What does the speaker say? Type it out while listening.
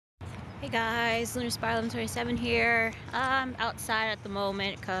Hey guys, Lunar Spiral 27 here. I'm outside at the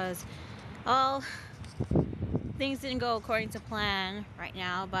moment because, well, things didn't go according to plan right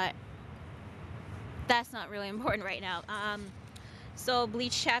now, but that's not really important right now. So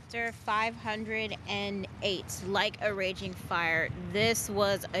Bleach chapter 508, Like a Raging Fire. This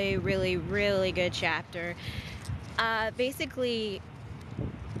was a really, really good chapter. Basically,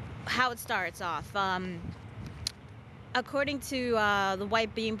 how it starts off. According to the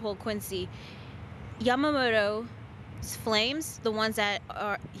White Beanpole Quincy, Yamammoto's flames, the ones that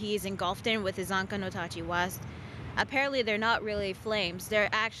he's engulfed in with his Zanka no Tachi West, apparently they're not really flames. They're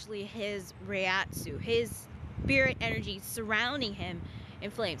actually his Reiatsu, his spirit energy surrounding him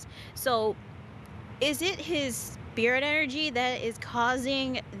in flames. So, is it his spirit energy that is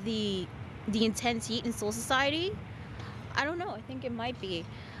causing the intense heat in Soul Society? I don't know. I think it might be,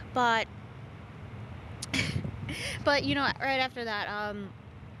 but you know, right after that,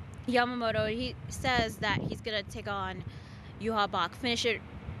 Yamammoto, he says that he's gonna take on Yuha, finish it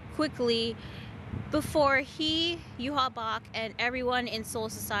quickly before Yuha, and everyone in Soul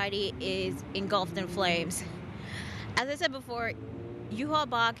Society is engulfed in flames. As I said before,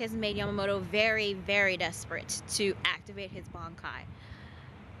 Yuha has made Yamammoto very, very desperate to activate his Bankai.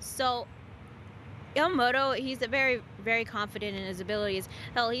 So Yamammoto, he's very, very confident in his abilities.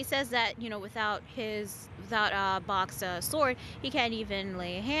 Hell, he says that, you know, without Bach's sword, he can't even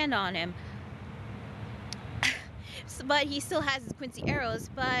lay a hand on him. But he still has his Quincy arrows,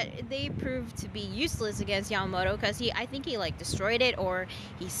 but they proved to be useless against Yamammoto because I think he like destroyed it or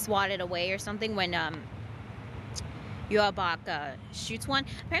he swatted away or something when Yuha shoots one.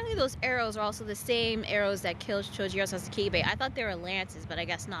 Apparently those arrows are also the same arrows that killed Chojiro Sasakibe. I thought they were lances, but I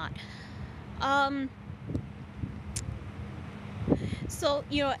guess not. So,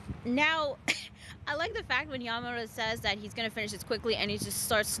 you know, now I like the fact when Yamammoto says that he's going to finish this quickly and he just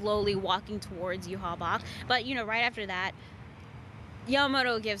starts slowly walking towards Yuha. But, you know, right after that,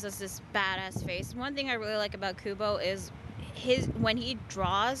 Yamamoto gives us this badass face. One thing I really like about Kubo is when he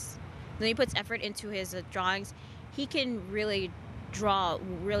draws, when he puts effort into his drawings, he can really draw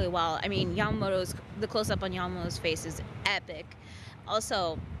really well. I mean, the close-up on Yamamoto's face is epic.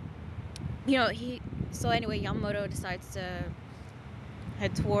 Also, you know, anyway, Yamamoto decides to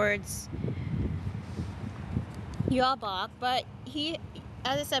head towards Yuha, but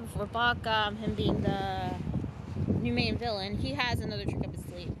as I said before, him being the new main villain, he has another trick up his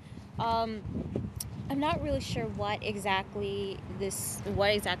sleeve. I'm not really sure what exactly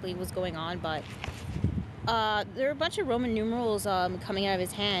was going on, but there are a bunch of Roman numerals coming out of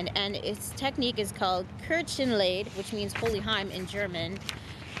his hand, and its technique is called Kirchenlade, which means Holy Heim in German,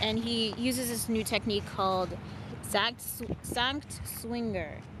 and he uses this new technique called Sankt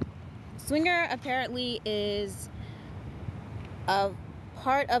Swinger. Swinger apparently is a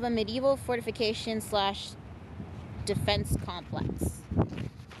part of a medieval fortification / defense complex.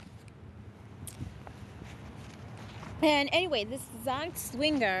 And anyway, this Zank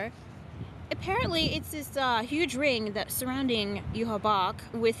Swinger, apparently it's this huge ring that's surrounding Yuha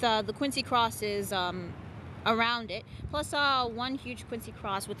with the Quincy crosses around it, plus one huge Quincy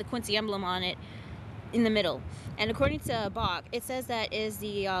cross with the Quincy emblem on it in the middle. And according to Bach, it says that it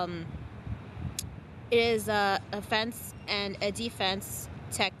is a offense and a defense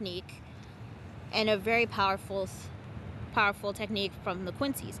technique, and a very powerful technique from the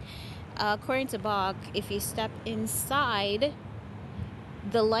Quincy's. According to Bach, if you step inside,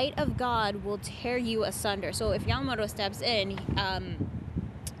 the light of God will tear you asunder. So if Yamamoto steps in,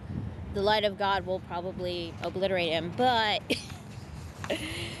 the light of God will probably obliterate him. But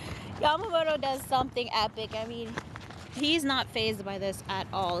Yamamoto does something epic. I mean, he's not fazed by this at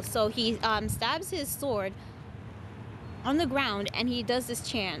all. So he stabs his sword on the ground and he does this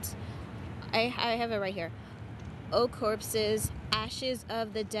chant. I have it right here. O corpses, ashes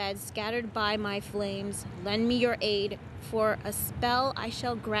of the dead, scattered by my flames, lend me your aid. For a spell I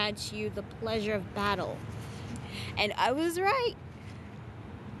shall grant you the pleasure of battle. And I was right.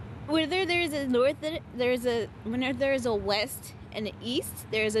 Whether there's a when there's a west and an east,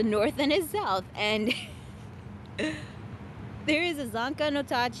 there's a north and a south. And there is a Zanka no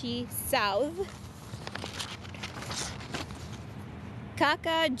Tachi South.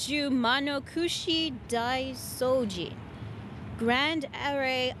 Kaka Ju Mano Kushi Dai Soji. Grand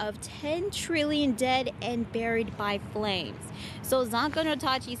array of 10 trillion dead and buried by flames. So Zanka no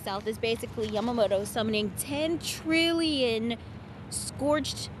Tachi South is basically Yamammoto summoning 10 trillion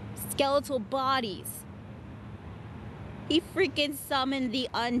scorched skeletal bodies. He freaking summoned the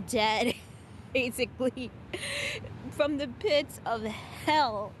undead, basically, from the pits of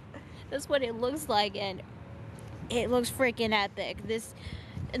hell. That's what it looks like, and it looks freaking epic.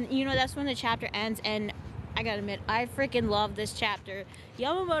 and you know, that's when the chapter ends, and I gotta admit, I freaking love this chapter.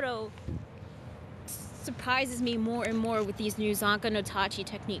 Yamammoto surprises me more and more with these new Zanka no Tachi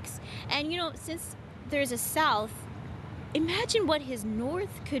techniques. And you know, since there's a south, imagine what his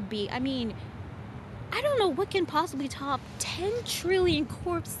north could be. I mean, I don't know what can possibly top 10 trillion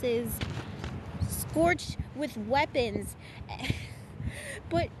corpses scorched with weapons.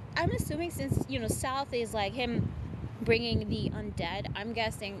 But I'm assuming, since, you know, south is like him bringing the undead, I'm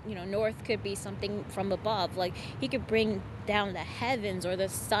guessing, you know, north could be something from above. Like, he could bring down the heavens or the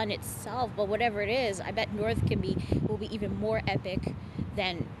sun itself. But whatever it is, I bet north will be even more epic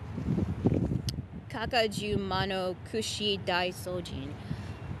than Kakaju Mano Kushi Dai Sojin.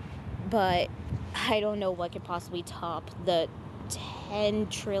 But I don't know what could possibly top the 10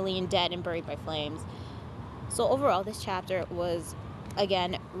 trillion dead and buried by flames. So overall, this chapter was,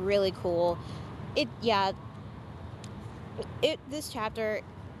 again, really cool. This chapter,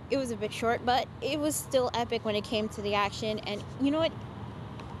 it was a bit short, but it was still epic when it came to the action. And you know what?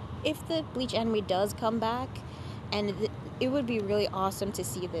 If the Bleach anime does come back, and it would be really awesome to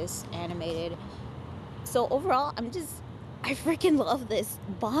see this animated. So overall, I freaking love this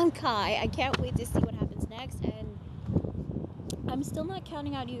Bankai. I can't wait to see what happens next. And I'm still not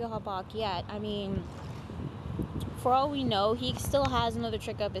counting out Yuga Habak yet. I mean, for all we know, he still has another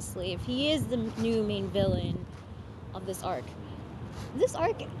trick up his sleeve. He is the new main villain of this arc.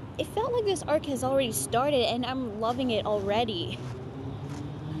 It felt like this arc has already started, and I'm loving it already.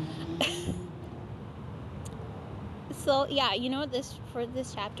 So yeah, you know, for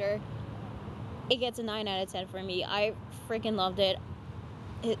this chapter, it gets a 9 out of 10 for me. I freaking loved it.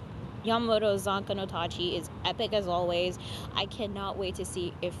 Yamammoto's Zanka no Tachi is epic as always. I cannot wait to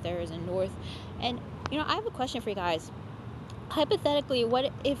see if there is a north. And you know, I have a question for you guys. Hypothetically,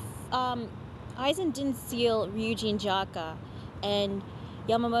 what if Aizen didn't seal Ryujin Jaka, and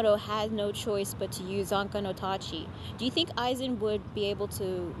Yamammoto had no choice but to use Zanka no Tachi? Do you think Aizen would be able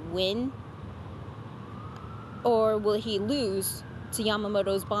to win, or will he lose to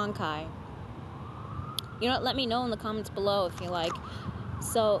Yamammoto's Bankai? You know what, let me know in the comments below if you like.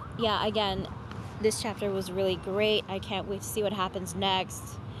 So yeah, again, this chapter was really great. I can't wait to see what happens next.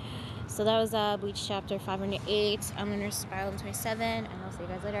 So that was Bleach chapter 508. I'm Nurse Spiral 27, and I'll see you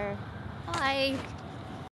guys later. Bye!